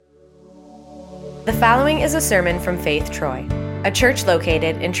The following is a sermon from Faith Troy, a church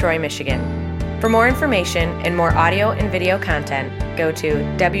located in Troy, Michigan. For more information and more audio and video content, go to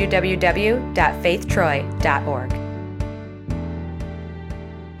www.faithtroy.org.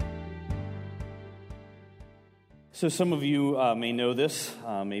 So some of you may know this,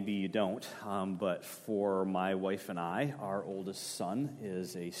 maybe you don't, but for my wife and I, our oldest son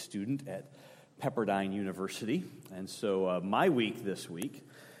is a student at Pepperdine University, and so my week this week,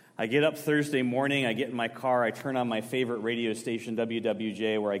 I get up Thursday morning, I get in my car, I turn on my favorite radio station,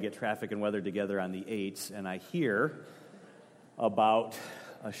 WWJ, where I get traffic and weather together on the 8s, and I hear about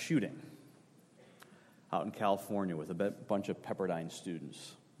a shooting out in California with a bunch of Pepperdine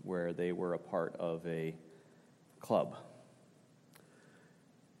students where they were a part of a club.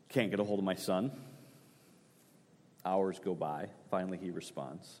 Can't get a hold of my son. Hours go by. Finally, he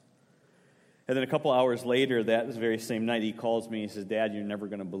responds. And then a couple hours later, that very same night, he calls me and he says, "Dad, you're never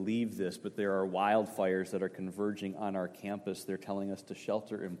going to believe this, but there are wildfires that are converging on our campus. They're telling us to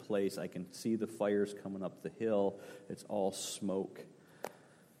shelter in place. I can see the fires coming up the hill. It's all smoke.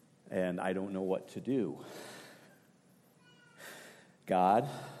 And I don't know what to do. God,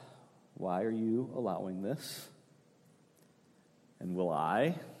 why are you allowing this? And will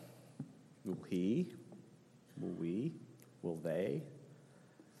I, will he, will we, will they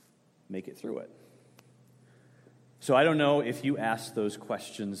make it through it?" So I don't know if you asked those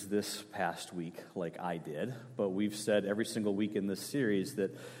questions this past week like I did, but we've said every single week in this series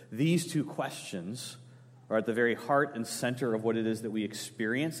that these two questions are at the very heart and center of what it is that we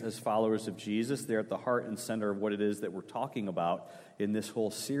experience as followers of Jesus. They're at the heart and center of what it is that we're talking about in this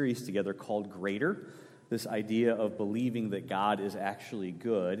whole series together called Greater. This idea of believing that God is actually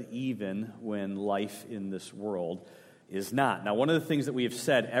good, even when life in this world is not. Now, one of the things that we have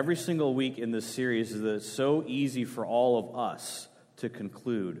said every single week in this series is that it's so easy for all of us to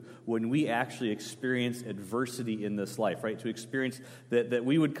conclude when we actually experience adversity in this life, right? To experience that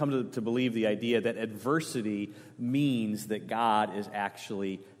we would come to believe the idea that adversity means that God is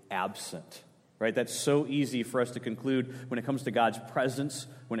actually absent. Right? That's so easy for us to conclude when it comes to God's presence,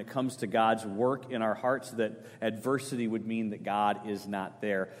 when it comes to God's work in our hearts, that adversity would mean that God is not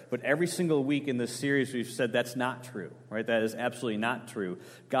there. But every single week in this series, we've said that's not true. Right? That is absolutely not true.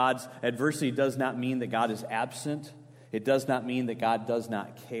 God's adversity does not mean that God is absent. It does not mean that God does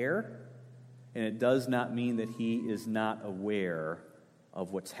not care. And it does not mean that he is not aware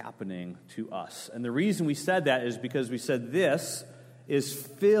of what's happening to us. And the reason we said that is because we said this is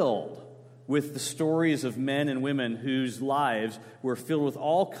filled with the stories of men and women whose lives were filled with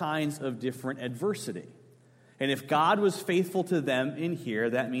all kinds of different adversity. And if God was faithful to them in here,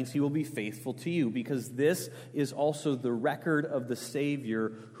 that means he will be faithful to you, because this is also the record of the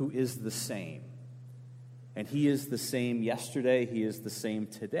Savior who is the same. And he is the same yesterday, he is the same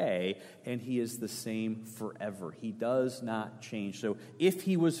today, and he is the same forever. He does not change. So if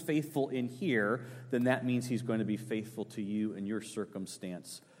he was faithful in here, then that means he's going to be faithful to you in your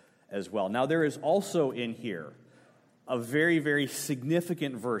circumstance as well. Now, there is also in here a very, very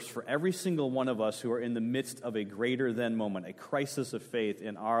significant verse for every single one of us who are in the midst of a greater than moment, a crisis of faith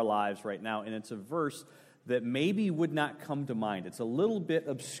in our lives right now. And it's a verse that maybe would not come to mind. It's a little bit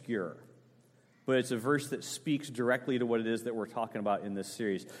obscure, but it's a verse that speaks directly to what it is that we're talking about in this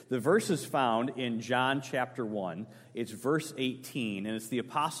series. The verse is found in John chapter 1. It's verse 18, and it's the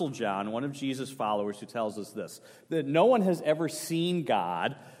Apostle John, one of Jesus' followers, who tells us this, that no one has ever seen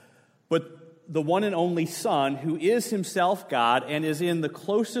God, but the one and only Son, who is himself God and is in the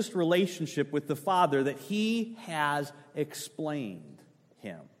closest relationship with the Father, that he has explained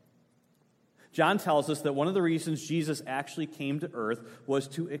him. John tells us that one of the reasons Jesus actually came to earth was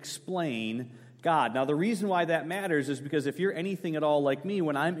to explain God. Now, the reason why that matters is because if you're anything at all like me,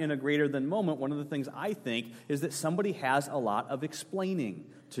 when I'm in a greater than moment, one of the things I think is that somebody has a lot of explaining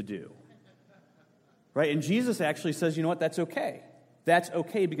to do. Right? And Jesus actually says, you know what, that's okay. That's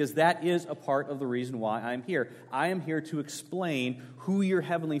okay, because that is a part of the reason why I'm here. I am here to explain who your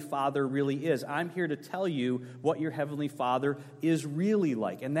Heavenly Father really is. I'm here to tell you what your Heavenly Father is really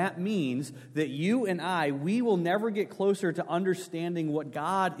like. And that means that you and we will never get closer to understanding what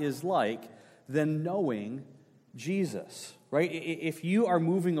God is like than knowing Jesus. Right? If you are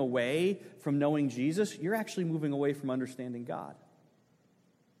moving away from knowing Jesus, you're actually moving away from understanding God.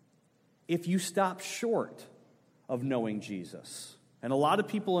 If you stop short of knowing Jesus, and a lot of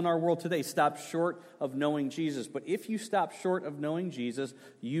people in our world today stop short of knowing Jesus. But if you stop short of knowing Jesus,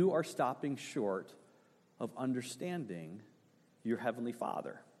 you are stopping short of understanding your Heavenly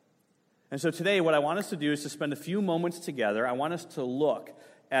Father. And so today, what I want us to do is to spend a few moments together. I want us to look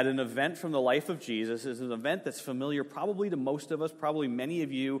at an event from the life of Jesus is an event that's familiar probably to most of us, probably many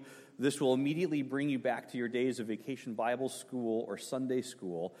of you. This will immediately bring you back to your days of vacation Bible school or Sunday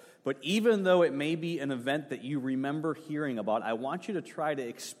school. But even though it may be an event that you remember hearing about, I want you to try to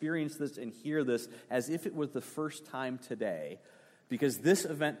experience this and hear this as if it was the first time today. Because this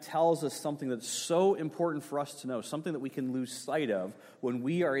event tells us something that's so important for us to know, something that we can lose sight of when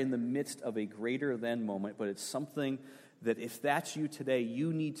we are in the midst of a greater than moment. But it's something that if that's you today,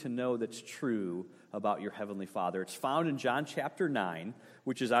 you need to know that's true about your Heavenly Father. It's found in John chapter 9,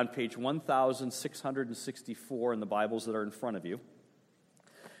 which is on page 1664 in the Bibles that are in front of you.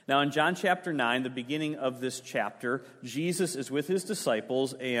 Now, in John chapter 9, the beginning of this chapter, Jesus is with his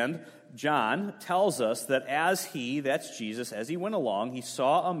disciples, and John tells us that as that's Jesus, as he went along, he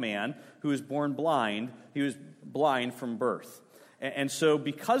saw a man who was born blind. He was blind from birth. And so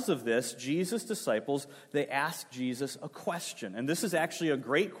because of this, Jesus' disciples, they ask Jesus a question. And this is actually a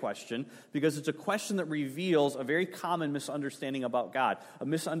great question because it's a question that reveals a very common misunderstanding about God, a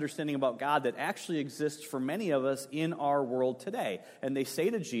misunderstanding about God that actually exists for many of us in our world today. And they say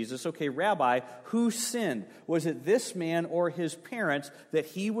to Jesus, okay, Rabbi, who sinned? Was it this man or his parents that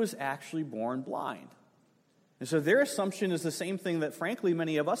he was actually born blind? And so their assumption is the same thing that, frankly,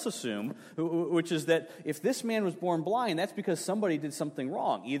 many of us assume, which is that if this man was born blind, that's because somebody did something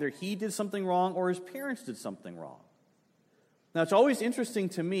wrong. Either he did something wrong or his parents did something wrong. Now, it's always interesting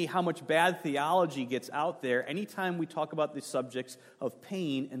to me how much bad theology gets out there anytime we talk about the subjects of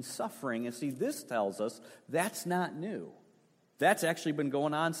pain and suffering. And see, this tells us that's not new. That's actually been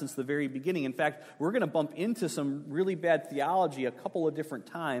going on since the very beginning. In fact, we're going to bump into some really bad theology a couple of different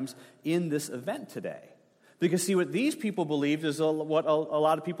times in this event today. Because, see, what these people believed is what a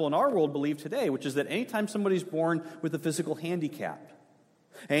lot of people in our world believe today, which is that anytime somebody's born with a physical handicap,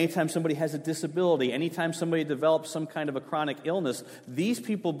 anytime somebody has a disability, anytime somebody develops some kind of a chronic illness, these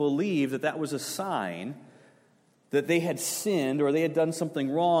people believe that that was a sign that they had sinned or they had done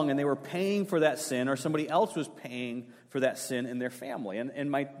something wrong and they were paying for that sin or somebody else was paying for that sin in their family.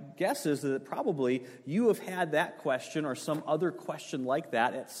 And my guess is that probably you have had that question or some other question like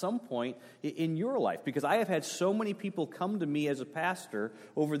that at some point in your life. Because I have had so many people come to me as a pastor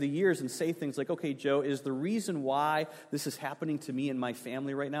over the years and say things like, okay, Joe, is the reason why this is happening to me and my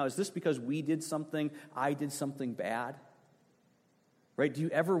family right now, is this because we did something, I did something bad? Right? Do you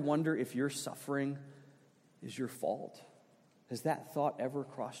ever wonder if your suffering is your fault? Has that thought ever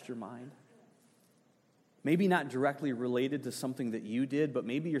crossed your mind? Maybe not directly related to something that you did, but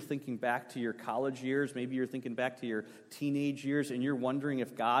maybe you're thinking back to your college years, maybe you're thinking back to your teenage years, and you're wondering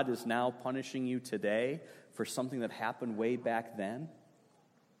if God is now punishing you today for something that happened way back then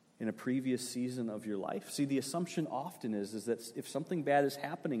in a previous season of your life. See, the assumption often is that if something bad is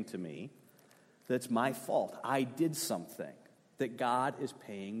happening to me, that's my fault. I did something, that God is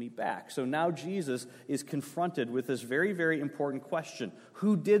paying me back. So now Jesus is confronted with this very, very important question.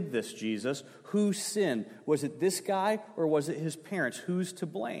 Who did this, Jesus? Who sinned? Was it this guy or was it his parents? Who's to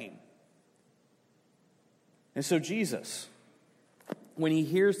blame? And so Jesus, when he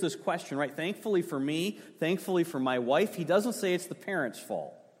hears this question, right, thankfully for me, thankfully for my wife, he doesn't say it's the parents'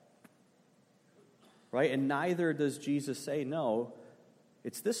 fault. Right? And neither does Jesus say, no,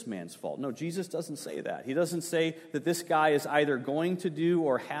 it's this man's fault. No, Jesus doesn't say that. He doesn't say that this guy is either going to do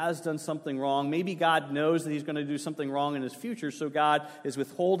or has done something wrong. Maybe God knows that he's going to do something wrong in his future, so God is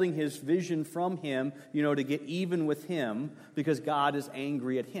withholding his vision from him, to get even with him because God is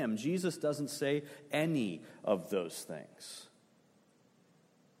angry at him. Jesus doesn't say any of those things.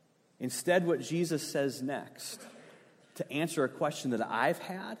 Instead, what Jesus says next, to answer a question that I've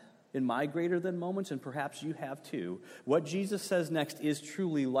had in my greater than moments, and perhaps you have too, what Jesus says next is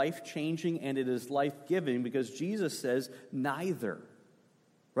truly life-changing and it is life-giving because Jesus says neither.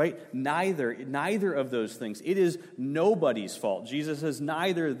 Right? Neither of those things. It is nobody's fault. Jesus says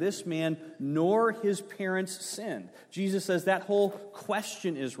neither this man nor his parents sinned. Jesus says that whole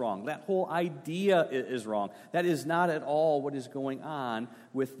question is wrong. That whole idea is wrong. That is not at all what is going on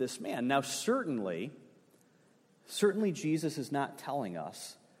with this man. Now, certainly Jesus is not telling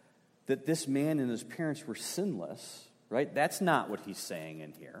us that this man and his parents were sinless, right? That's not what he's saying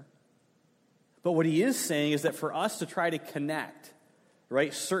in here. But what he is saying is that for us to try to connect,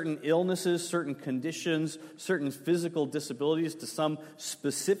 right, certain illnesses, certain conditions, certain physical disabilities to some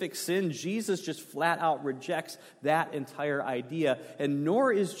specific sin, Jesus just flat out rejects that entire idea. And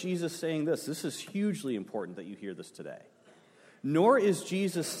nor is Jesus saying this. This is hugely important that you hear this today. Nor is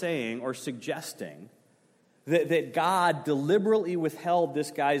Jesus saying or suggesting that God deliberately withheld this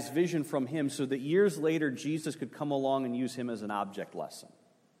guy's vision from him so that years later Jesus could come along and use him as an object lesson.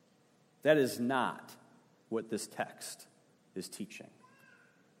 That is not what this text is teaching.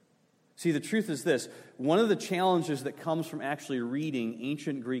 See, the truth is this. One of the challenges that comes from actually reading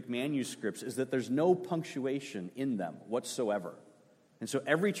ancient Greek manuscripts is that there's no punctuation in them whatsoever. And so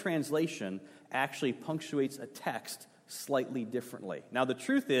every translation actually punctuates a text slightly differently. Now, the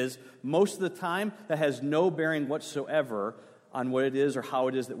truth is, most of the time, that has no bearing whatsoever on what it is or how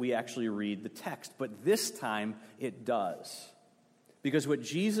it is that we actually read the text. But this time, it does. Because what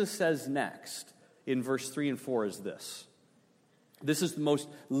Jesus says next in verse 3 and 4 is this. This is the most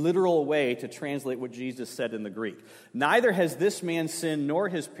literal way to translate what Jesus said in the Greek. Neither has this man sinned nor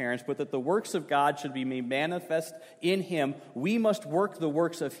his parents, but that the works of God should be made manifest in him. We must work the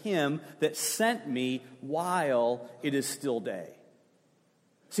works of him that sent me while it is still day.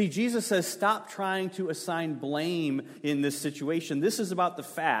 See, Jesus says, stop trying to assign blame in this situation. This is about the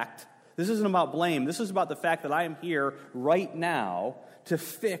fact, this isn't about blame. This is about the fact that I am here right now to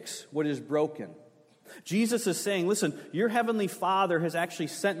fix what is broken. Jesus is saying, listen, your heavenly Father has actually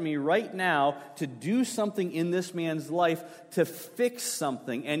sent me right now to do something in this man's life, to fix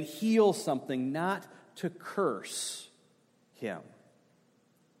something and heal something, not to curse him.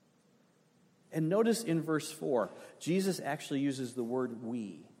 And notice in verse 4, Jesus actually uses the word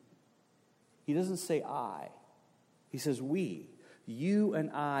we. He doesn't say I. He says we. You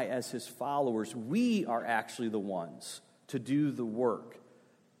and I as his followers, we are actually the ones to do the work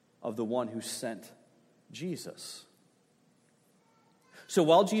of the one who sent Jesus. So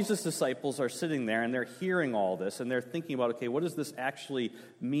while Jesus' disciples are sitting there and they're hearing all this and they're thinking about, okay, what does this actually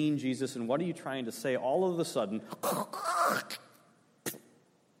mean, Jesus, and what are you trying to say? All of a sudden,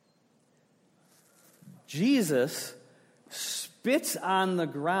 Jesus spits on the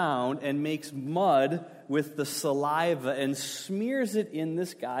ground and makes mud with the saliva and smears it in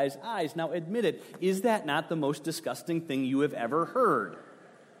this guy's eyes. Now admit it, is that not the most disgusting thing you have ever heard?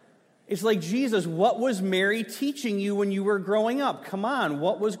 It's like, Jesus, what was Mary teaching you when you were growing up? Come on,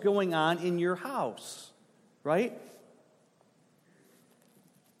 what was going on in your house? Right?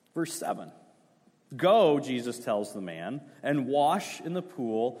 Verse 7. Go, Jesus tells the man, and wash in the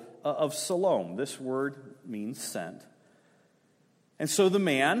pool of Siloam. This word means sent. And so the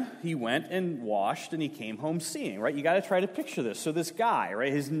man, he went and washed, and he came home seeing, right? You got to try to picture this. So this guy,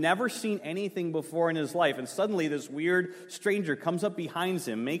 right, has never seen anything before in his life, and suddenly this weird stranger comes up behind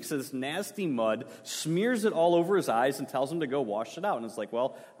him, makes this nasty mud, smears it all over his eyes, and tells him to go wash it out. And it's like,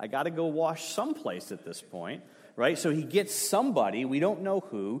 well, I got to go wash someplace at this point, right? So he gets somebody, we don't know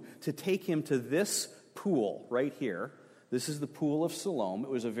who, to take him to this pool right here. This is the pool of Siloam.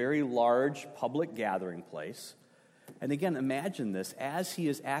 It was a very large public gathering place. And again, imagine this. As he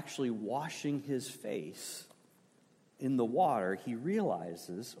is actually washing his face in the water, he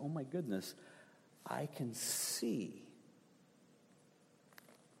realizes, oh my goodness, I can see.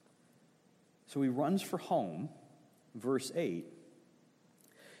 So he runs for home. Verse 8.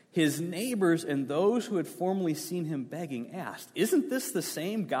 His neighbors and those who had formerly seen him begging asked, isn't this the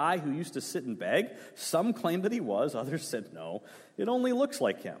same guy who used to sit and beg? Some claimed that he was. Others said, no, it only looks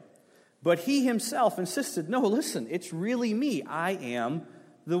like him. But he himself insisted, no, listen, it's really me. I am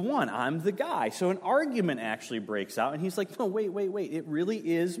the one. I'm the guy. So an argument actually breaks out, and he's like, no, wait. It really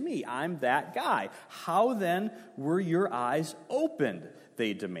is me. I'm that guy. How then were your eyes opened?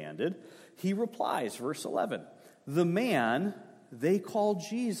 They demanded. He replies, verse 11, the man they called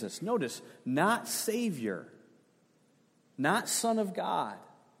Jesus. Notice, not Savior, not Son of God,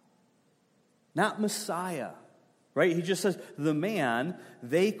 not Messiah. Right? He just says, the man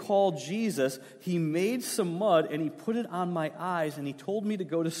they called Jesus, he made some mud and he put it on my eyes and he told me to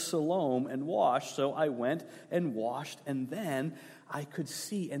go to Siloam and wash. So I went and washed and then I could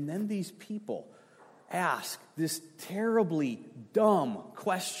see. And then these people ask this terribly dumb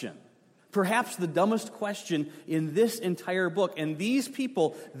question. Perhaps the dumbest question in this entire book. And these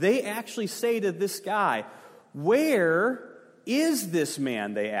people, they actually say to this guy, where is this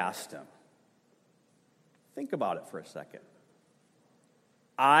man? They asked him. Think about it for a second.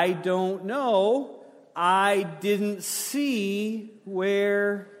 I don't know. I didn't see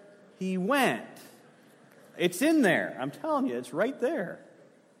where he went. It's in there. I'm telling you, it's right there.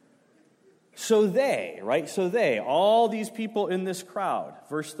 So they, all these people in this crowd,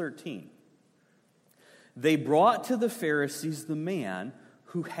 verse 13, they brought to the Pharisees the man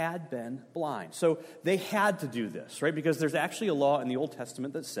who had been blind. So they had to do this, right? Because there's actually a law in the Old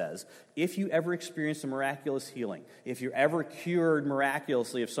Testament that says if you ever experience a miraculous healing, if you're ever cured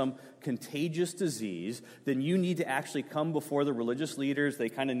miraculously of some contagious disease, then you need to actually come before the religious leaders. They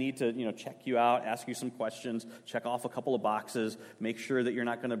kind of need to, check you out, ask you some questions, check off a couple of boxes, make sure that you're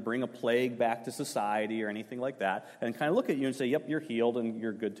not going to bring a plague back to society or anything like that, and kind of look at you and say, yep, you're healed and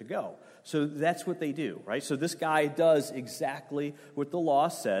you're good to go. So that's what they do, right? So this guy does exactly what the law law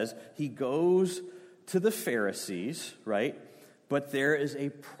says. He goes to the Pharisees, right? But there is a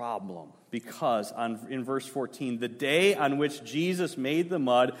problem because in verse 14, the day on which Jesus made the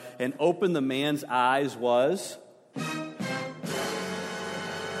mud and opened the man's eyes was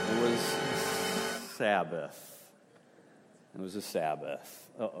Sabbath. It was a Sabbath.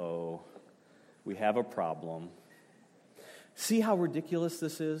 Uh-oh. We have a problem. See how ridiculous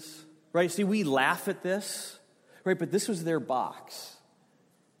this is? Right? See, we laugh at this, right? But this was their box.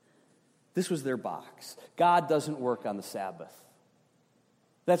 This was their box. God doesn't work on the Sabbath.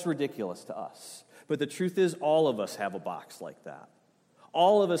 That's ridiculous to us. But the truth is, all of us have a box like that.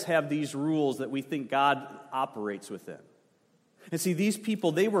 All of us have these rules that we think God operates within. And see, these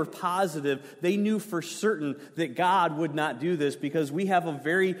people, they were positive. They knew for certain that God would not do this because we have a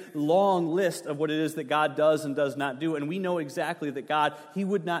very long list of what it is that God does and does not do. And we know exactly that God, He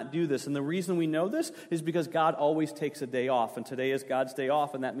would not do this. And the reason we know this is because God always takes a day off. And today is God's day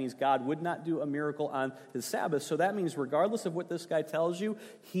off. And that means God would not do a miracle on His Sabbath. So that means regardless of what this guy tells you,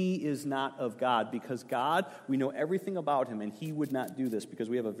 he is not of God. Because God, we know everything about Him. And He would not do this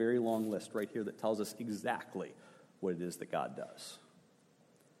because we have a very long list right here that tells us exactly what it is that God does.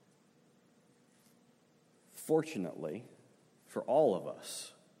 Fortunately, for all of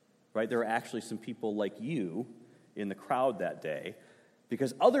us, right, there are actually some people like you in the crowd that day,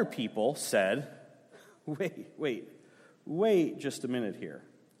 because other people said, wait just a minute here.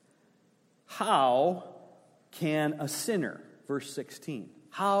 How can a sinner, verse 16,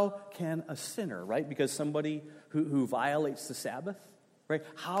 how can a sinner, right, because somebody who violates the Sabbath, right?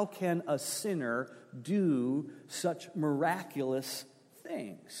 How can a sinner do such miraculous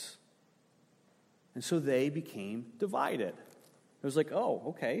things? And so they became divided. It was like, oh,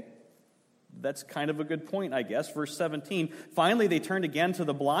 okay. That's kind of a good point, I guess. Verse 17, finally they turned again to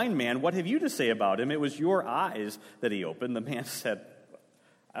the blind man. What have you to say about him? It was your eyes that he opened. The man said,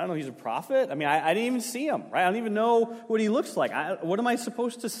 I don't know, he's a prophet? I mean, I didn't even see him, right? I don't even know what he looks like. What am I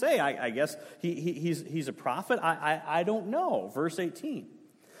supposed to say? I guess he's a prophet? I don't know. Verse 18.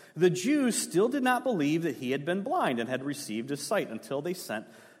 The Jews still did not believe that he had been blind and had received his sight until they sent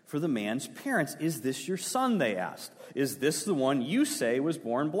for the man's parents. Is this your son, they asked. Is this the one you say was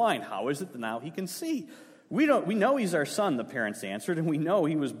born blind? How is it that now he can see? We know he's our son, the parents answered, and we know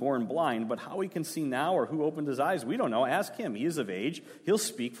he was born blind, but how he can see now or who opened his eyes, we don't know. Ask him. He is of age. He'll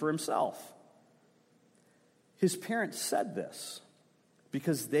speak for himself. His parents said this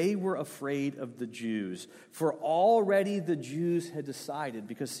because they were afraid of the Jews. For already the Jews had decided,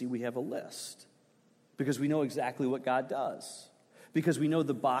 because, see, we have a list, because we know exactly what God does, because we know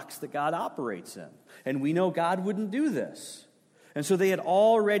the box that God operates in, and we know God wouldn't do this. And so they had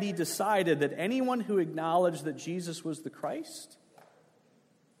already decided that anyone who acknowledged that Jesus was the Christ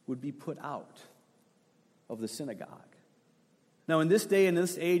would be put out of the synagogue. Now, in this day, in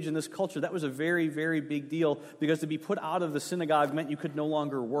this age, in this culture, that was a very, very big deal, because to be put out of the synagogue meant you could no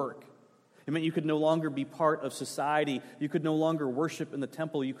longer work. It meant you could no longer be part of society. You could no longer worship in the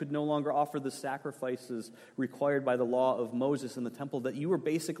temple. You could no longer offer the sacrifices required by the law of Moses in the temple, that you were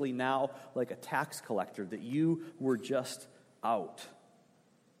basically now like a tax collector, that you were just out.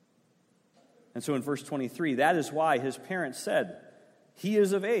 And so in verse 23, that is why his parents said, he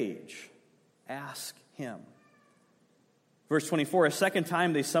is of age. Ask him. Verse 24, a second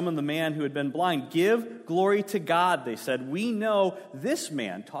time they summoned the man who had been blind. Give glory to God, they said. We know this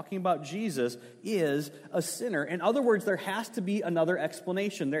man, talking about Jesus, is a sinner. In other words, there has to be another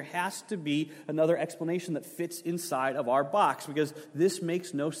explanation. There has to be another explanation that fits inside of our box, because this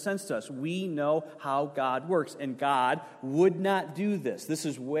makes no sense to us. We know how God works, and God would not do this. This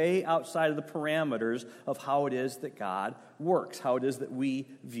is way outside of the parameters of how it is that God works, how it is that we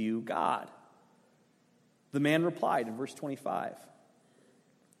view God. The man replied in verse 25,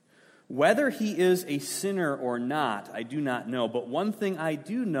 whether he is a sinner or not, I do not know. But one thing I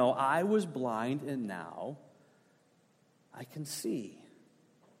do know, I was blind and now I can see.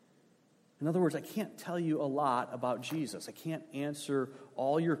 In other words, I can't tell you a lot about Jesus. I can't answer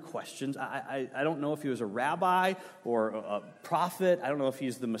all your questions. I don't know if he was a rabbi or a prophet. I don't know if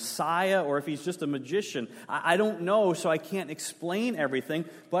he's the Messiah or if he's just a magician. I don't know, so I can't explain everything.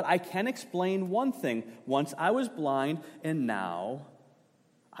 But I can explain one thing. Once I was blind, and now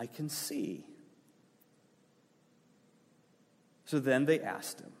I can see. So then they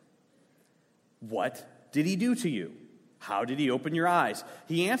asked him, what did he do to you? How did he open your eyes?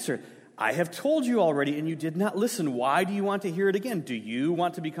 He answered, I have told you already, and you did not listen. Why do you want to hear it again? Do you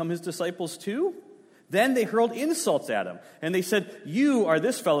want to become his disciples too? Then they hurled insults at him, and they said, you are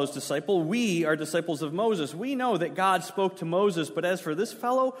this fellow's disciple. We are disciples of Moses. We know that God spoke to Moses, but as for this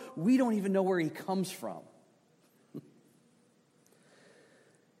fellow, we don't even know where he comes from.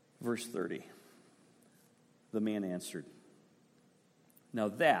 Verse 30. The man answered, "Now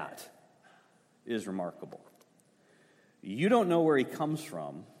that is remarkable. You don't know where he comes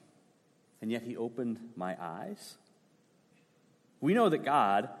from, and yet he opened my eyes. We know that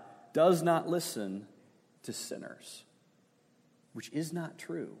God does not listen to sinners," which is not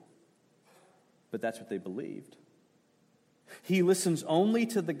true, but that's what they believed. "He listens only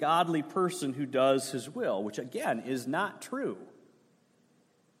to the godly person who does his will," which again is not true,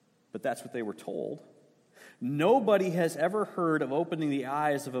 but that's what they were told. "Nobody has ever heard of opening the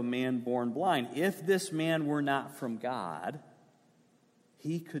eyes of a man born blind. If this man were not from God,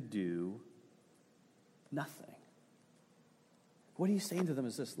 he could do nothing." What he's saying to them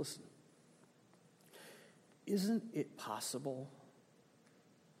is this: listen, isn't it possible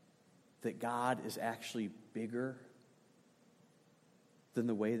that God is actually bigger than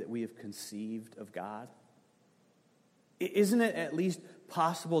the way that we have conceived of God? Isn't it at least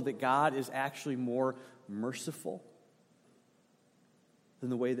possible that God is actually more merciful than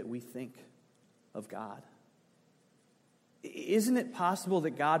the way that we think of God? Isn't it possible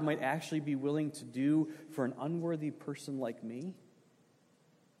that God might actually be willing to do for an unworthy person like me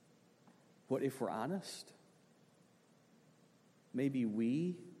what, if we're honest, maybe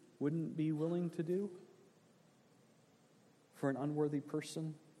we wouldn't be willing to do for an unworthy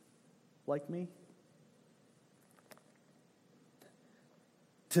person like me?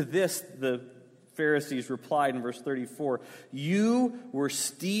 To this, the Pharisees replied in verse 34, "You were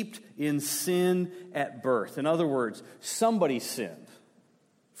steeped in sin at birth." In other words, somebody sinned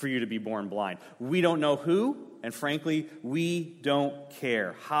for you to be born blind. We don't know who, and frankly, we don't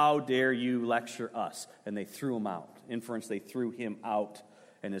care. How dare you lecture us? And they threw him out. Inference, they threw him out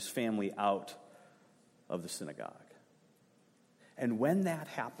and his family out of the synagogue. And when that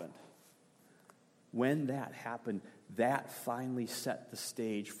happened, that finally set the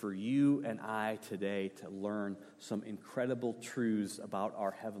stage for you and I today to learn some incredible truths about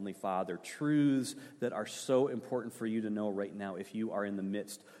our Heavenly Father, truths that are so important for you to know right now if you are in the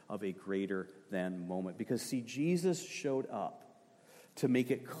midst of a greater than moment. Because, see, Jesus showed up to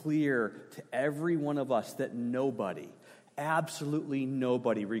make it clear to every one of us that nobody, absolutely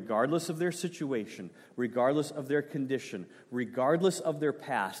nobody, regardless of their situation, regardless of their condition, regardless of their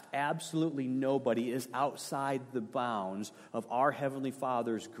past, absolutely nobody is outside the bounds of our Heavenly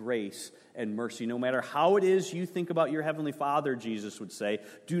Father's grace and mercy. No matter how it is you think about your Heavenly Father, Jesus would say,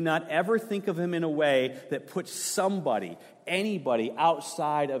 do not ever think of Him in a way that puts somebody, anybody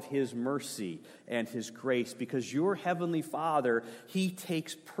outside of His mercy and His grace, because your Heavenly Father, He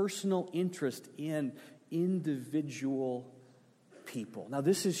takes personal interest in individual people. Now,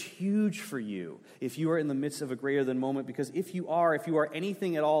 this is huge for you if you are in the midst of a greater than moment, because if you are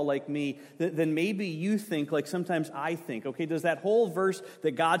anything at all like me, then maybe you think, like sometimes I think, okay, does that whole verse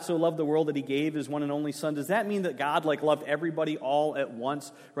that God so loved the world that He gave His one and only Son, does that mean that God loved everybody all at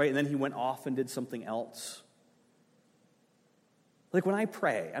once, right? And then He went off and did something else? Like when I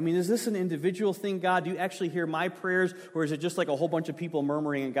pray, is this an individual thing, God? Do you actually hear my prayers? Or is it just like a whole bunch of people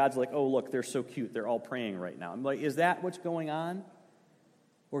murmuring and God's like, oh, look, they're so cute. They're all praying right now. I'm like, is that what's going on?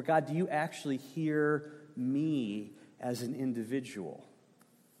 Or God, do you actually hear me as an individual?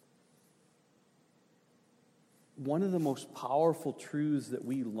 One of the most powerful truths that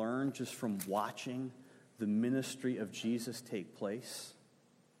we learn just from watching the ministry of Jesus take place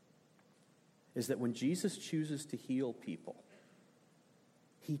is that when Jesus chooses to heal people,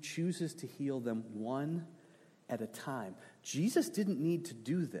 He chooses to heal them one at a time. Jesus didn't need to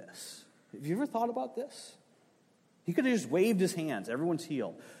do this. Have you ever thought about this? He could have just waved His hands. Everyone's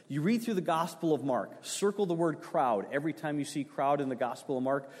healed. You read through the Gospel of Mark. Circle the word crowd. Every time you see crowd in the Gospel of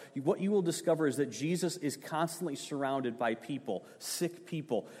Mark, what you will discover is that Jesus is constantly surrounded by people, sick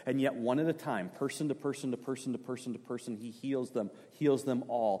people, and yet one at a time, person to person to person to person to person, He heals them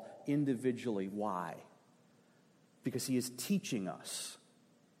all individually. Why? Because He is teaching us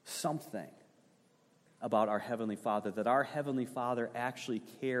something about our Heavenly Father, that our Heavenly Father actually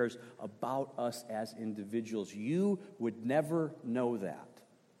cares about us as individuals. You would never know that.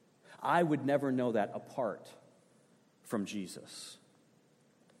 I would never know that apart from Jesus.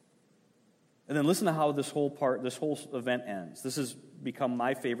 And then listen to how this whole event ends. This has become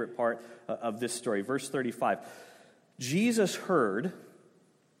my favorite part of this story. Verse 35. Jesus heard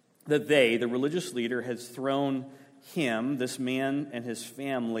that they, the religious leader, had thrown him, this man and his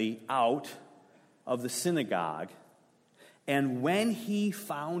family, out of the synagogue. And when he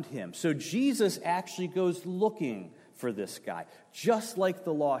found him, so Jesus actually goes looking for this guy, just like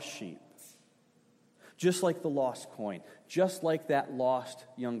the lost sheep, just like the lost coin, just like that lost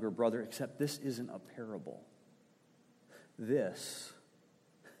younger brother, except this isn't a parable. This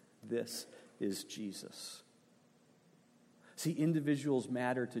This is Jesus. See, individuals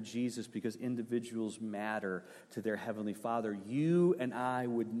matter to Jesus because individuals matter to their Heavenly Father. You and I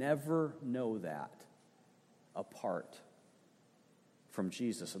would never know that apart from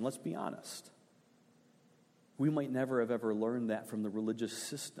Jesus. And let's be honest. We might never have ever learned that from the religious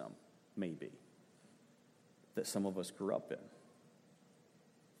system, maybe, that some of us grew up in.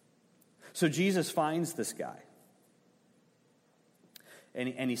 So Jesus finds this guy.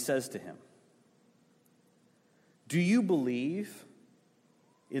 And he says to him, do you believe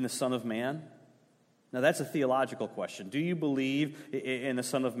in the Son of Man? Now, that's a theological question. Do you believe in the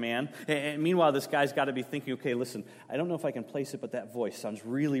Son of Man? And meanwhile, this guy's got to be thinking, okay, listen, I don't know if I can place it, but that voice sounds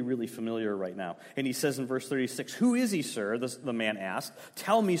really, really familiar right now. And he says in verse 36, who is he, sir? The man asked.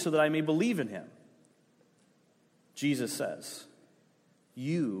 Tell me so that I may believe in him. Jesus says,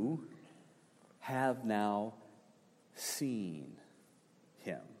 you have now seen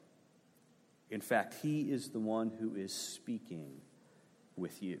him. In fact, he is the one who is speaking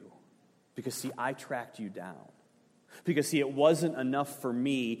with you. Because, see, I tracked you down. Because, see, it wasn't enough for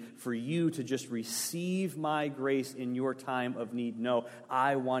me, for you to just receive my grace in your time of need. No,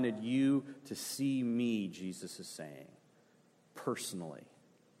 I wanted you to see me, Jesus is saying, personally.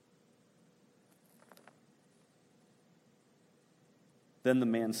 Then the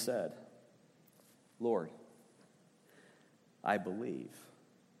man said, Lord, I believe.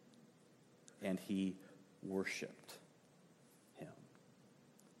 And he worshiped him.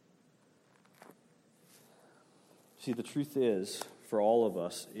 See, the truth is, for all of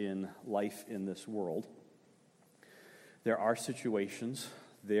us in life in this world, there are situations,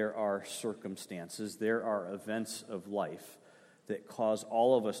 there are circumstances, there are events of life that cause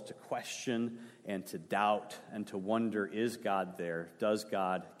all of us to question and to doubt and to wonder, is God there? Does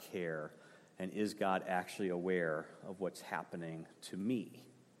God care? And is God actually aware of what's happening to me,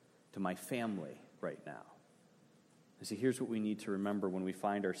 to my family right now? And see, here's what we need to remember when we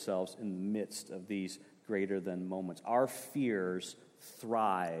find ourselves in the midst of these greater than moments. Our fears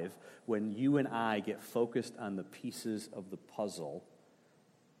thrive when you and I get focused on the pieces of the puzzle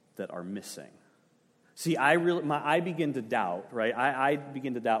that are missing. See, I begin to doubt, right? I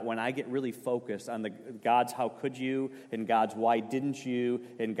begin to doubt when I get really focused on the God's how could you, and God's why didn't you,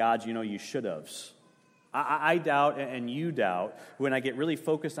 and God's you should have's. I doubt, and you doubt, when I get really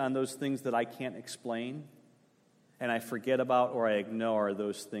focused on those things that I can't explain, and I forget about or I ignore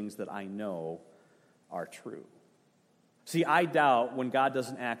those things that I know are true. See, I doubt when God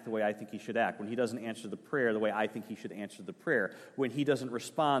doesn't act the way I think he should act, when he doesn't answer the prayer the way I think he should answer the prayer, when he doesn't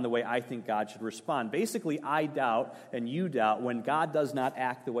respond the way I think God should respond. Basically, I doubt, and you doubt, when God does not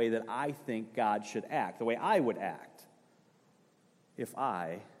act the way that I think God should act, the way I would act if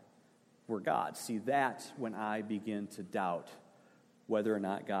I were God. See, that's when I begin to doubt whether or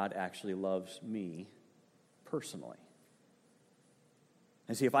not God actually loves me personally.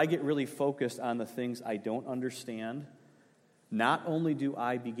 And see, if I get really focused on the things I don't understand, not only do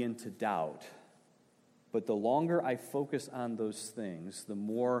I begin to doubt, but the longer I focus on those things, the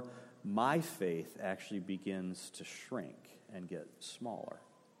more my faith actually begins to shrink and get smaller.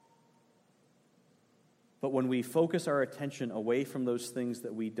 But when we focus our attention away from those things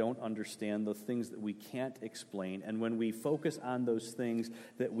that we don't understand, the things that we can't explain, and when we focus on those things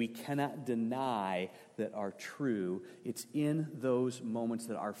that we cannot deny that are true, it's in those moments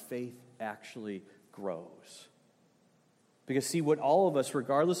that our faith actually grows. Because see, what all of us,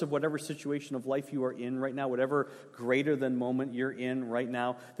 regardless of whatever situation of life you are in right now, whatever greater than moment you're in right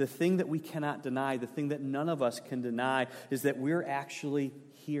now, the thing that we cannot deny, the thing that none of us can deny, is that we're actually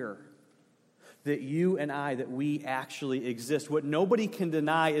here. That you and I, that we actually exist. What nobody can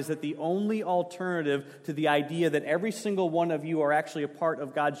deny is that the only alternative to the idea that every single one of you are actually a part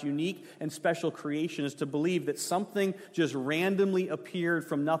of God's unique and special creation is to believe that something just randomly appeared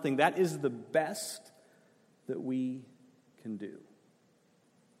from nothing. That is the best that we can do.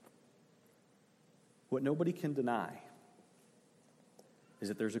 What nobody can deny is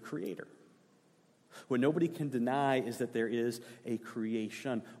that there's a creator. What nobody can deny is that there is a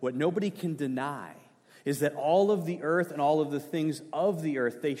creation. What nobody can deny is that all of the earth and all of the things of the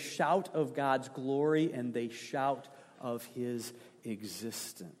earth, they shout of God's glory and they shout of his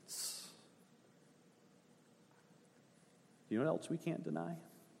existence. You know what else we can't deny?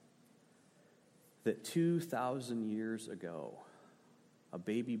 That 2,000 years ago, a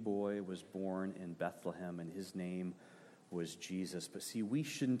baby boy was born in Bethlehem, and his name was Jesus. But see, we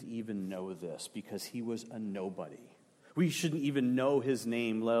shouldn't even know this because he was a nobody. We shouldn't even know his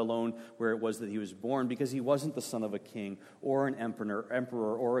name, let alone where it was that he was born, because he wasn't the son of a king or an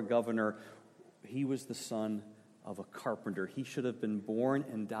emperor or a governor. He was the son of a carpenter. He should have been born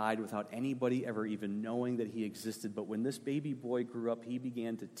and died without anybody ever even knowing that he existed. But when this baby boy grew up, he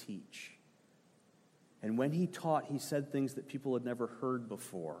began to teach. And when he taught, he said things that people had never heard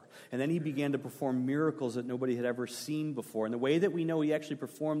before. And then he began to perform miracles that nobody had ever seen before. And the way that we know he actually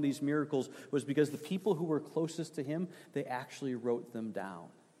performed these miracles was because the people who were closest to him, they actually wrote them down.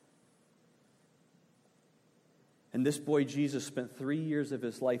 And this boy, Jesus, spent 3 years of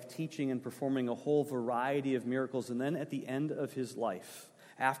his life teaching and performing a whole variety of miracles. And then at the end of his life,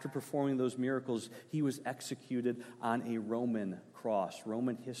 after performing those miracles, he was executed on a Roman cross.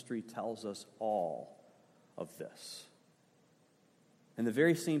 Roman history tells us all of this. And the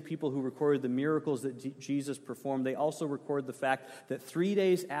very same people who recorded the miracles that Jesus performed, they also record the fact that 3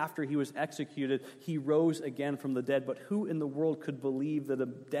 days after he was executed, he rose again from the dead. But who in the world could believe that a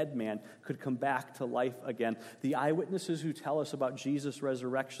dead man could come back to life again? The eyewitnesses who tell us about Jesus'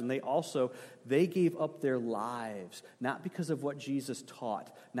 resurrection, they gave up their lives, not because of what Jesus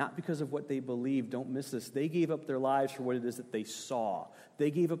taught, not because of what they believed. Don't miss this. They gave up their lives for what it is that they saw. They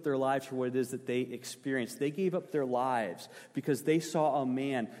gave up their lives for what it is that they experienced. They gave up their lives because they saw a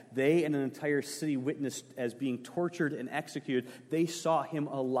man they and an entire city witnessed as being tortured and executed. They saw him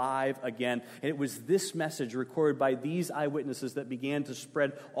alive again. And it was this message recorded by these eyewitnesses that began to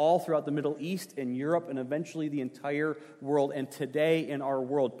spread all throughout the Middle East and Europe and eventually the entire world. And today in our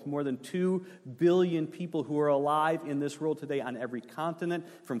world, more than 2 billion people who are alive in this world today on every continent,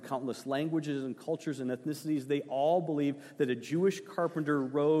 from countless languages and cultures and ethnicities, they all believe that a Jewish carpenter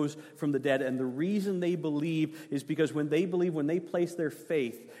rose from the dead. And the reason they believe is because when they place their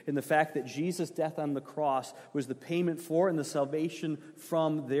faith in the fact that Jesus' death on the cross was the payment for and the salvation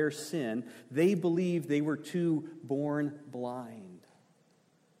from their sin, they believe they were too born blind.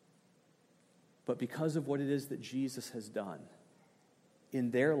 But because of what it is that Jesus has done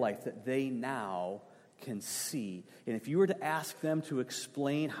in their life, that they now can see. And if you were to ask them to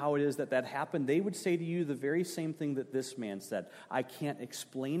explain how it is that happened, they would say to you the very same thing that this man said. I can't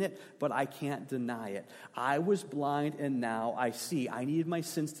explain it, but I can't deny it. I was blind and now I see. I needed my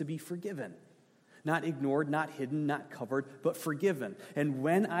sins to be forgiven. Not ignored, not hidden, not covered, but forgiven. And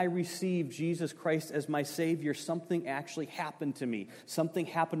when I received Jesus Christ as my Savior, something actually happened to me. Something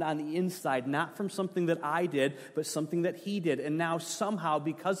happened on the inside, not from something that I did, but something that He did. And now somehow,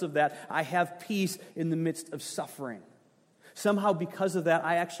 because of that, I have peace in the midst of suffering. Somehow, because of that,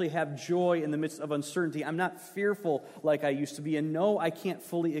 I actually have joy in the midst of uncertainty. I'm not fearful like I used to be. And no, I can't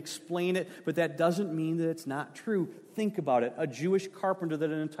fully explain it, but that doesn't mean that it's not true. Think about it. A Jewish carpenter that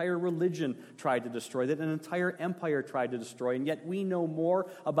an entire religion tried to destroy, that an entire empire tried to destroy, and yet we know more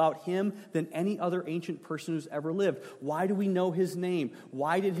about him than any other ancient person who's ever lived. Why do we know his name?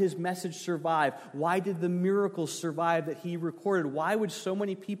 Why did his message survive? Why did the miracles survive that he recorded? Why would so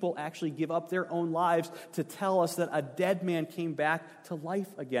many people actually give up their own lives to tell us that a dead man came back to life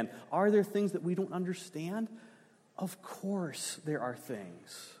again? Are there things that we don't understand? Of course there are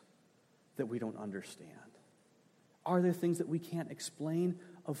things that we don't understand. Are there things that we can't explain?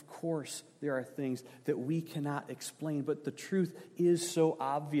 Of course, there are things that we cannot explain. But the truth is so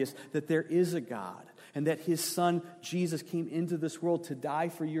obvious that there is a God and that His Son, Jesus, came into this world to die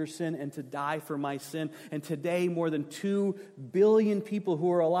for your sin and to die for my sin. And today, more than 2 billion people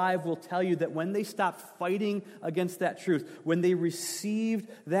who are alive will tell you that when they stopped fighting against that truth, when they received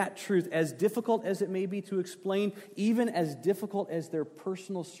that truth, as difficult as it may be to explain, even as difficult as their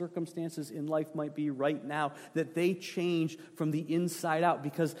personal circumstances in life might be right now, that they change from the inside out,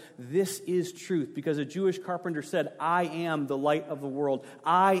 because this is truth. Because a Jewish carpenter said, I am the light of the world.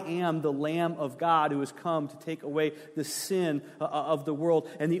 I am the Lamb of God who has come to take away the sin of the world.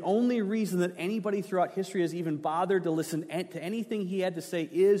 And the only reason that anybody throughout history has even bothered to listen to anything he had to say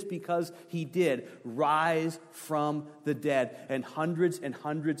is because he did rise from the dead. And hundreds and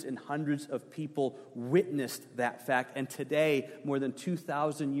hundreds and hundreds of people witnessed that fact. And today, more than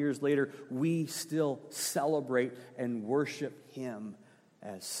 2,000 years later, we still celebrate and worship Him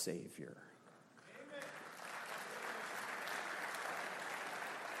as Savior.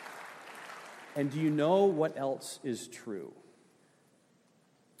 And do you know what else is true?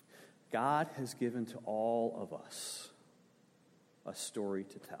 God has given to all of us a story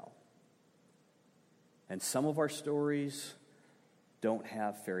to tell. And some of our stories don't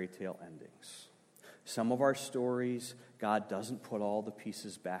have fairy tale endings. Some of our stories, God doesn't put all the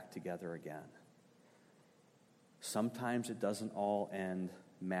pieces back together again. Sometimes it doesn't all end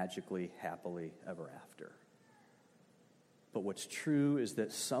magically, happily, ever after. But what's true is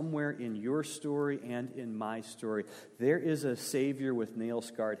that somewhere in your story and in my story, there is a Savior with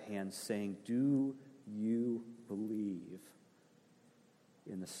nail-scarred hands saying, do you believe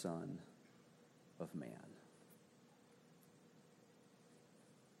in the Son of Man?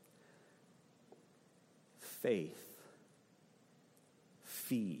 faith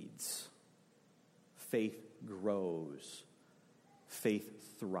feeds. Faith grows.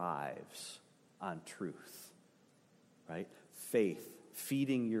 Faith thrives on truth, right? Faith,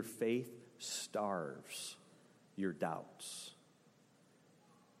 feeding your faith starves your doubts.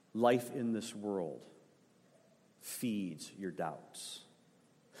 Life in this world feeds your doubts.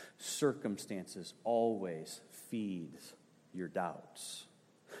 Circumstances always feeds your doubts.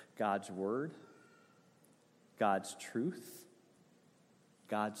 God's word, God's truth,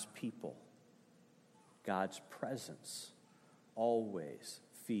 God's people, God's presence always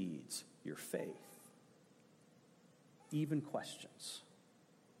feeds your faith. Even questions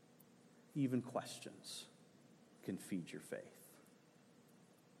can feed your faith.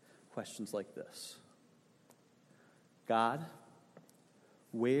 Questions like this: God,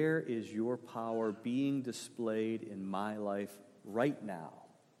 where is your power being displayed in my life right now,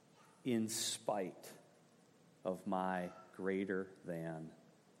 in spite of my greater than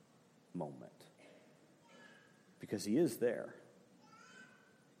moment? Because he is there,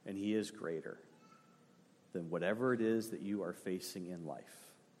 and he is greater than whatever it is that you are facing in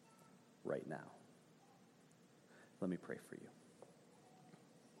life right now. Let me pray for you.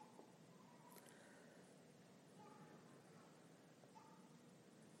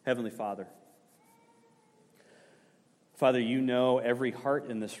 Heavenly Father, you know every heart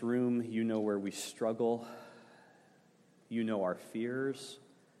in this room. You know where we struggle. You know our fears.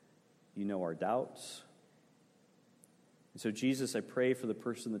 You know our doubts. And so, Jesus, I pray for the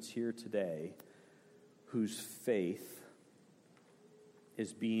person that's here today whose faith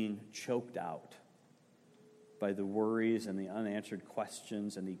is being choked out by the worries and the unanswered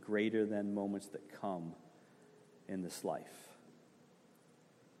questions and the greater than moments that come in this life.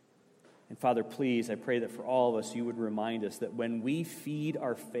 And Father, please, I pray that for all of us, you would remind us that when we feed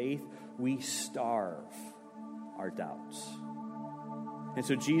our faith, we starve our doubts. And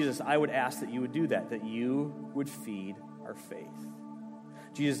so, Jesus, I would ask that you would do that you would feed our faith.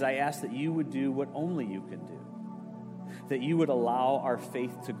 Jesus, I ask that you would do what only you can do, that you would allow our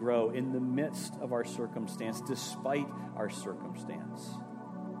faith to grow in the midst of our circumstance, despite our circumstance.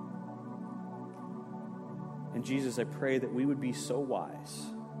 And Jesus, I pray that we would be so wise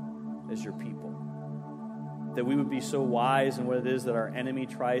as your people, that we would be so wise in what it is that our enemy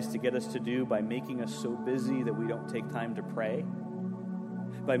tries to get us to do by making us so busy that we don't take time to pray,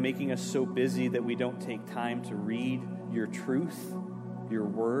 by making us so busy that we don't take time to read your truth, your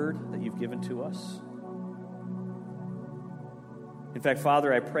word that you've given to us. In fact,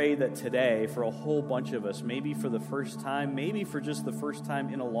 Father, I pray that today, for a whole bunch of us, maybe for the first time, maybe for just the first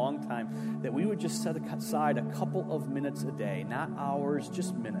time in a long time, that we would just set aside a couple of minutes a day, not hours,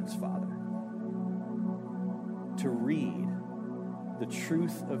 just minutes, Father, to read the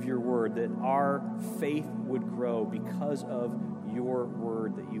truth of your word, that our faith would grow because of your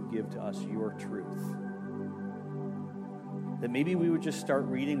word that you give to us, your truth. That maybe we would just start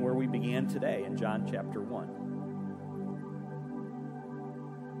reading where we began today in John chapter 1.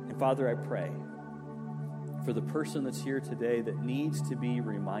 And Father, I pray for the person that's here today that needs to be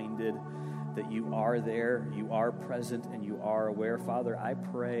reminded that you are there, you are present, and you are aware. Father, I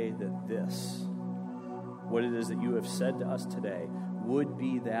pray that this, what it is that you have said to us today, would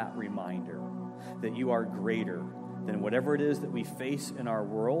be that reminder that you are greater than whatever it is that we face in our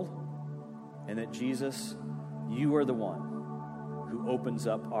world, and that, Jesus, you are the one who opens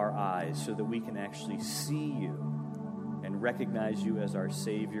up our eyes so that we can actually see you and recognize you as our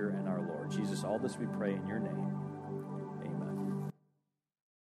Savior and our Lord. Jesus, all this we pray in your name.